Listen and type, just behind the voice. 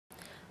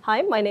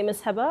Hi, my name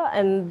is Heba,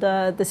 and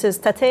this is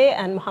Tate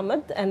and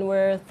Muhammad, and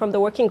we're from the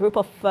working group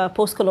of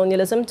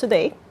Post-Colonialism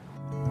Today.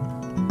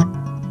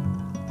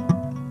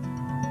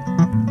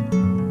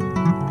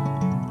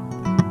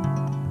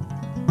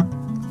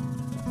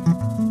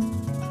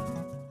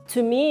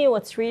 To me,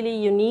 what's really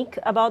unique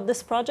about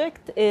this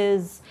project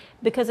is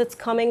because it's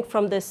coming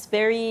from this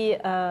very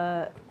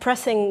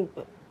pressing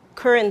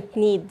current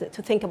need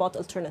to think about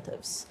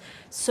alternatives.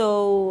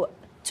 So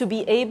to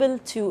be able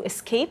to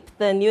escape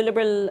the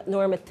neoliberal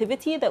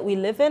normativity that we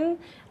live in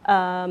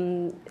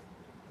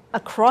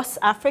across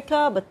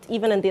Africa, but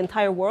even in the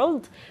entire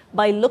world,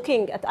 by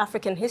looking at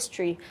African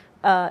history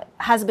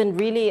has been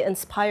really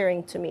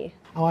inspiring to me.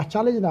 Our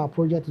challenge in our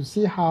project is to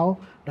see how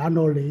that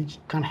knowledge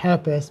can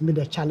help us meet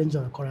the challenge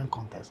of the current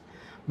context.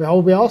 But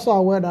we're also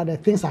aware that the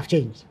things have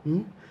changed,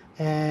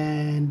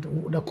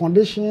 and the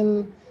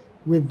condition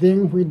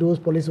within which those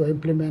policies were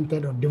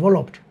implemented or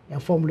developed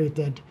and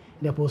formulated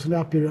in the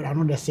post-colonial period are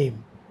not the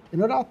same.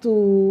 In order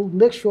to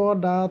make sure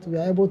that we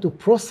are able to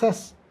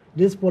process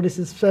these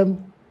policies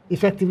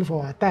effectively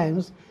for our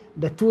times,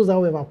 the tools that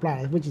we have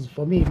applied, which is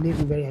for me, makes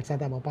me very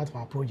excited about part of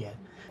our project.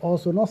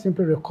 Also, not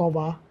simply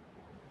recover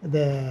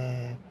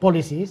the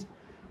policies,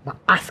 but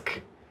ask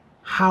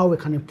how we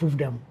can improve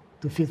them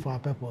to fit for our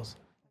purpose.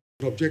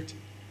 The objective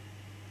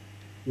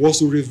was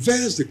to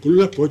reverse the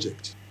colonial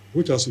project,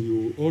 which, as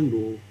you all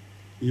know,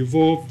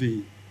 involved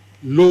the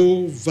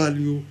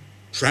low-value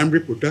primary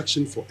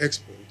production for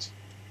export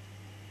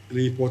and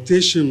the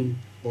importation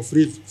of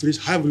finished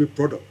high-value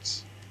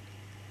products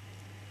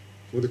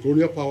for the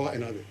colonial power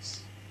and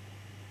others.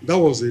 That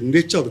was the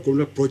nature of the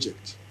colonial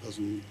project, as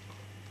we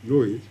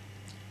know it.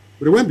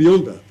 But it went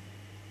beyond that.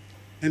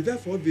 And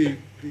therefore, the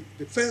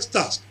first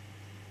task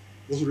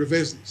was to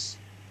reverse this.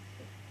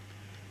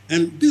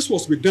 And this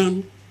was to be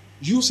done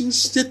using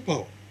state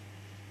power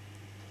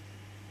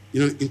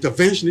in an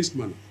interventionist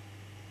manner,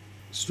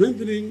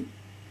 strengthening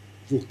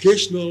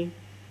vocational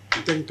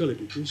and technical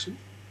education,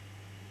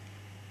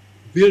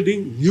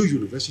 building new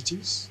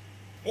universities.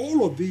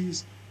 All of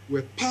these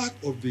were part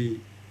of the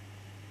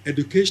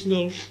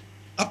educational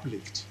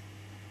uplift,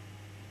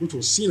 which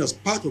was seen as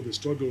part of the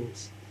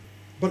struggles,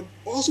 but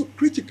also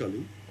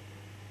critically,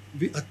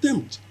 the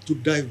attempt to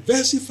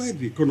diversify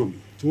the economy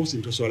towards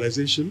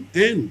industrialization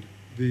and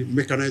the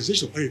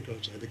mechanization of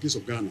agriculture in the case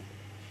of Ghana.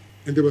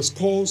 And there was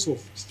calls of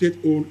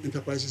state-owned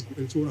enterprises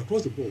and so on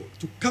across the board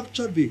to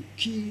capture the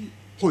key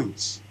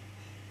points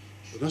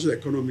of the national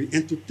economy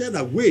and to turn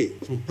away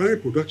from primary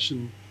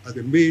production as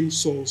the main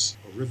source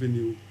of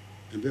revenue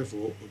and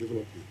therefore of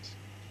development.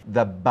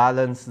 The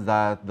balance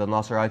that the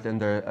Nasserite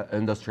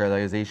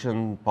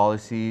industrialization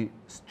policy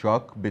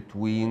struck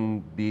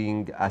between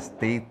being a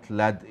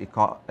state-led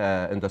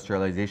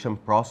industrialization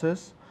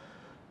process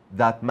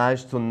that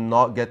managed to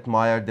not get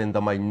mired in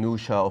the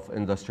minutiae of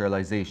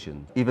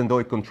industrialization. Even though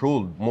it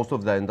controlled most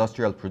of the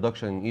industrial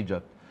production in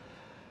Egypt,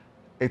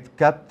 it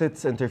kept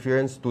its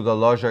interference to the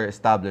larger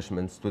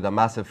establishments, to the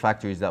massive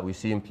factories that we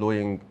see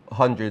employing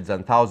hundreds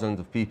and thousands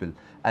of people,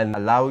 and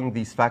allowing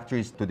these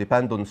factories to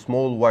depend on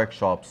small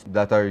workshops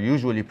that are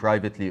usually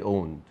privately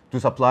owned to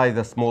supply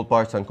the small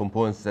parts and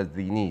components that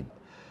they need.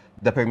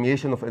 The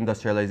permeation of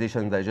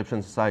industrialization in the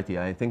Egyptian society,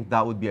 I think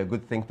that would be a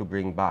good thing to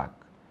bring back.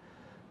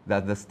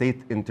 That the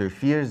state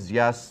interferes,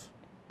 yes,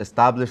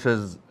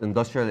 establishes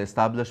industrial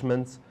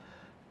establishments,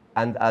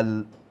 and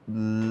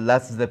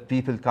lets the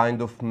people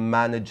kind of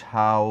manage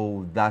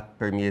how that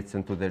permeates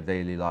into their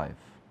daily life.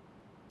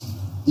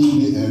 In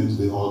the end,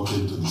 they all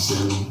came to the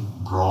same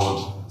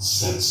broad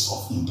sets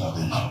of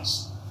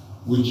interventions,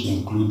 which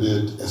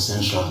included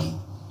essentially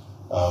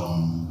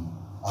an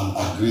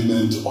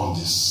agreement on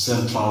the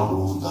central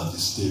role that the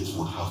state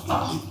would have to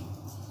play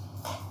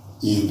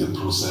in the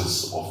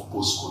process of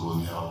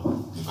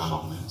post-colonial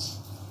development.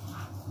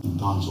 In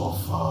terms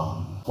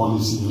of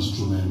policy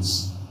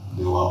instruments,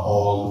 they were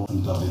all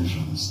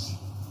interventionist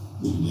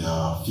in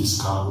their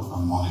fiscal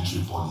and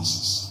monetary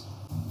policies.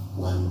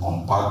 When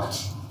unpacked,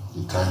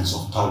 the kinds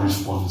of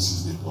tariff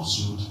policies they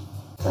pursued,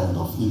 kind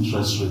of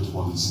interest rate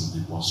policies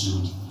they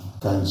pursued,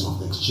 kinds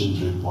of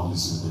exchange rate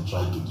policies they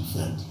tried to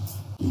defend.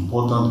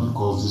 Important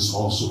because this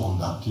also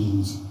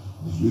underpins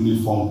the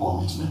uniform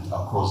commitment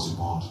across the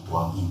board to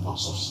an import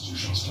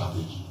substitution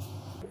strategy.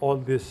 All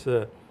this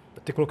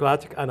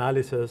technocratic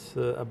analysis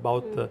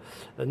about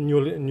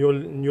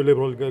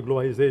neoliberal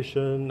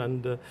globalization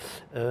and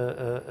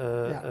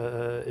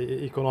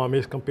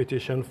economics,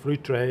 competition, free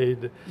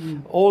trade,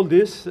 all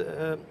this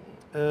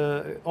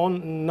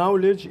on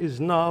knowledge is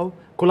now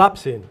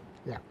collapsing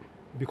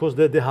because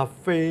they have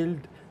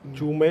failed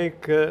to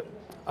make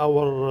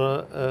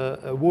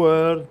our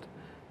world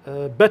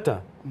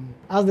better.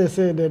 As they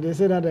say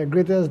that the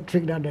greatest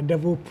trick that the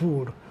devil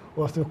pulled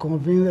was to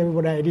convince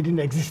everybody that it didn't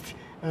exist.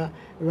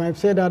 You might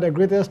say that the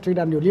greatest trick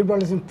that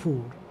neoliberalism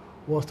pulled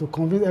was to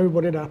convince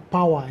everybody that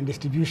power and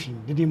distribution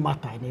didn't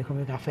matter in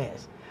economic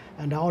affairs.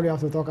 And all you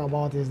have to talk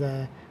about is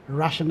the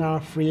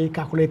rational, free,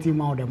 calculating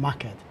amount of the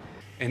market.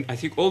 And I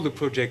think all the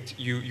project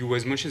you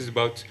was mentioned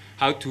about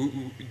how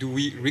do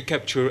we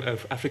recapture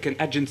African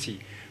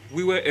agency.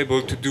 we were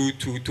able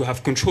to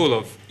have control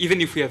of,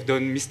 even if we have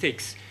done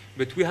mistakes.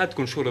 But we had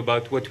control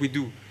about what we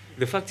do.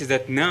 The fact is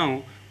that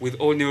now, with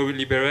all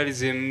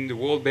neoliberalism, the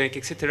World Bank,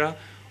 etc.,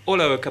 all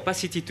our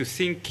capacity to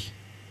think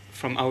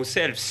from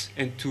ourselves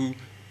and to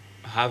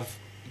have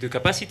the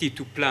capacity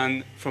to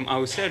plan from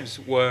ourselves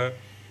were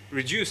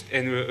reduced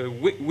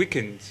and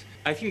weakened.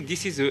 I think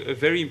this is a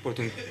very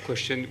important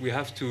question we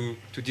have to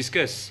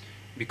discuss,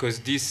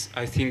 because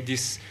I think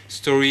this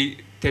story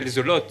tells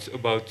a lot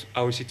about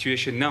our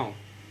situation now.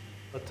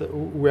 But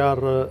we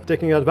are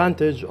taking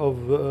advantage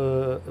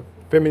of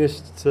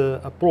feminist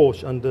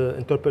approach and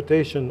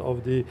interpretation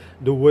of the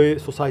way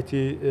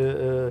society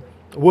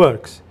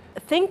works.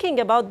 Thinking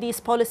about these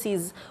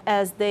policies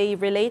as they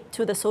relate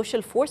to the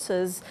social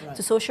forces, right,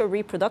 to social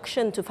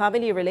reproduction, to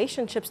family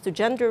relationships, to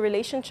gender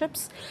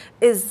relationships,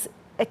 is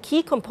a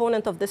key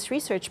component of this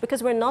research,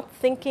 because we're not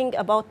thinking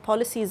about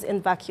policies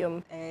in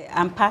vacuum.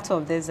 I'm part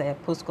of this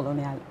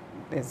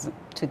Post-Colonialisms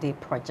Today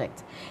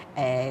project,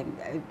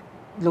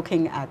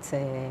 looking at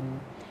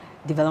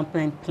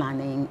development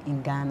planning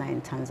in Ghana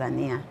and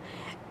Tanzania.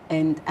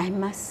 And I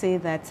must say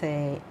that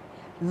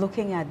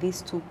looking at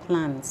these two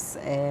plans,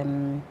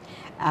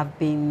 I've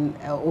been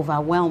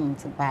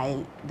overwhelmed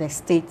by the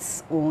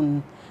state's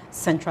own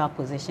central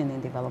position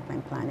in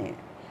development planning.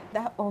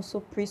 That also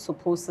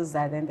presupposes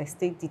that then the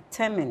state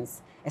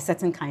determines a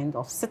certain kind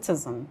of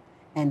citizen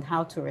and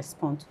how to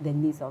respond to the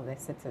needs of the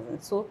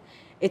citizens. So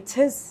it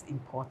is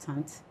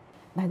important.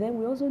 But then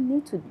we also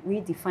need to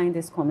redefine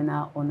this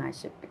communal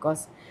ownership,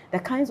 because the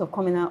kinds of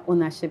communal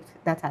ownership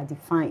that are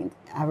defined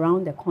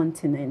around the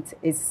continent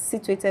is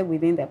situated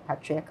within the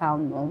patriarchal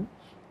norm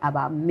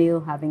about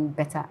male having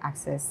better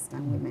access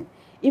than women.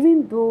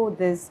 Even though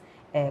this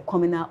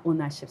communal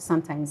ownership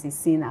sometimes is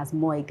seen as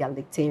more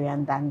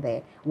egalitarian than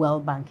the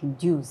World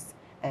Bank-induced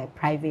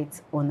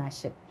private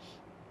ownership,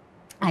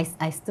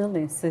 I still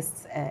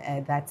insist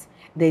that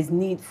there's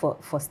need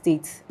for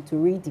states to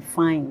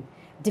redefine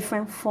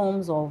different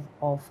forms of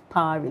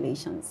power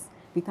relations.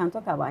 We can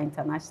talk about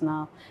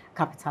international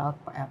capital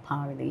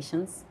power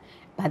relations,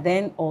 but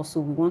then also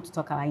we want to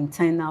talk about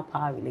internal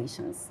power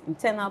relations.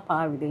 Internal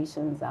power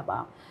relations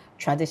about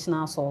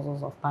traditional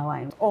sources of power,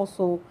 and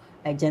also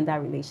gender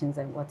relations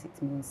and what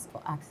it means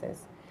for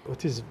access.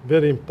 What is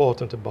very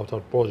important about our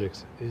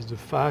projects is the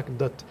fact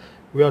that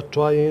we are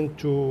trying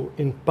to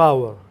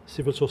empower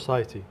civil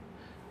society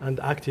and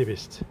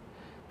activists.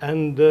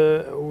 And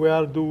we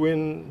are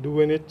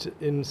doing it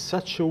in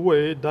such a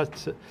way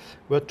that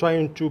we're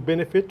trying to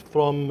benefit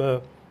from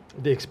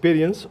the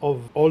experience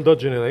of older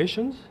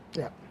generations,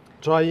 yeah,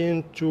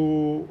 trying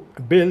to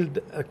build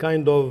a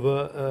kind of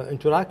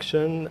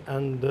interaction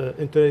and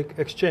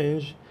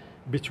exchange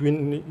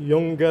between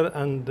younger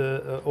and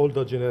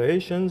older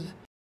generations.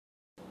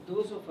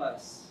 Those of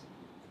us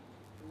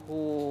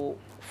who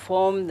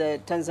form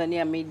the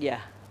Tanzania Media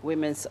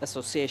Women's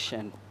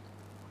Association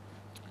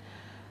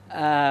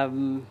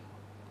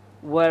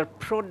were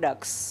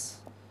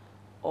products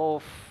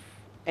of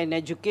an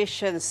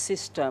education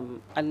system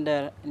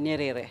under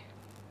Nyerere.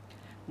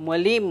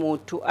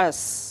 Mwalimu to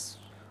us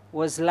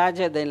was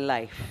larger than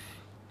life.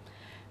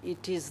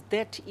 It is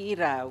that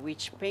era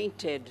which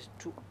painted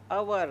to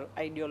our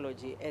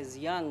ideology as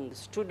young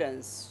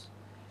students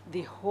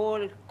the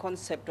whole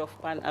concept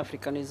of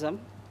Pan-Africanism,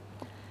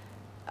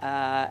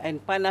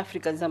 and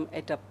Pan-Africanism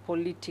at a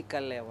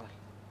political level,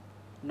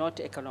 not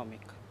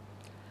economic.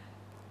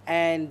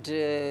 And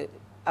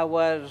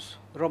our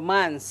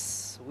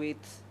romance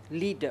with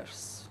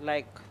leaders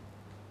like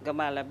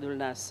Gamal Abdel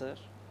Nasser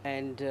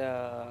and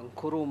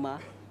Nkrumah,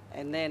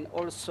 and then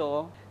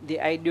also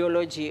the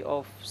ideology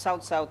of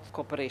South-South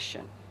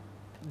cooperation.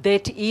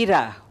 That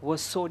era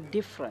was so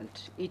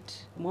different.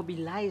 It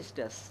mobilized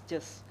us,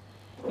 just,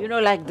 you know,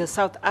 like the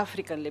South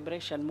African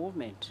liberation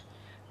movement,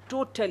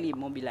 totally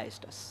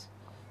mobilized us,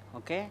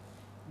 okay?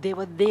 They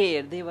were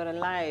there, they were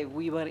alive,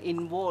 we were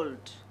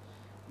involved,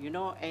 you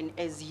know, and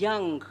as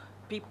young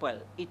people,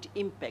 it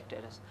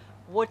impacted us.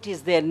 What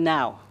is there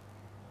now?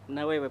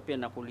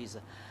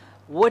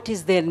 What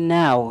is there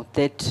now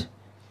that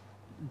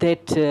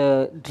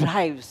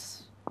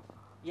drives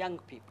young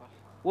people?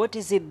 What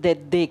is it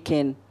that they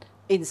can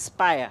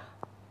inspire,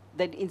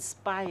 that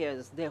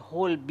inspires their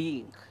whole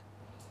being?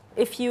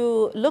 If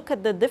you look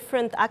at the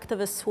different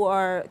activists who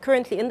are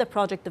currently in the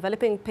project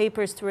developing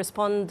papers to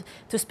respond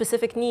to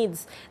specific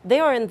needs,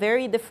 they are in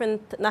very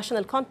different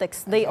national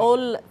contexts. They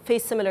all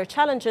face similar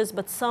challenges,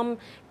 but some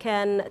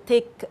can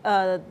take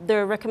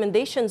their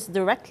recommendations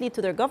directly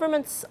to their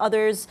governments,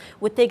 others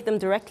would take them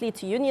directly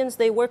to unions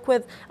they work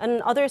with,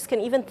 and others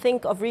can even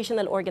think of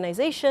regional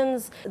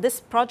organizations. This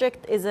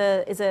project is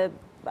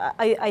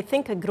I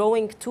think, a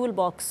growing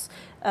toolbox,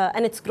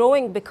 and it's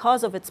growing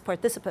because of its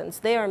participants.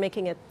 They are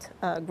making it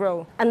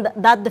grow. And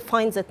that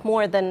defines it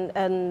more than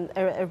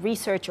a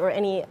research or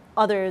any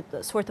other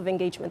sort of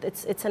engagement.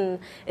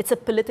 It's a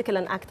political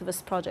and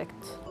activist project.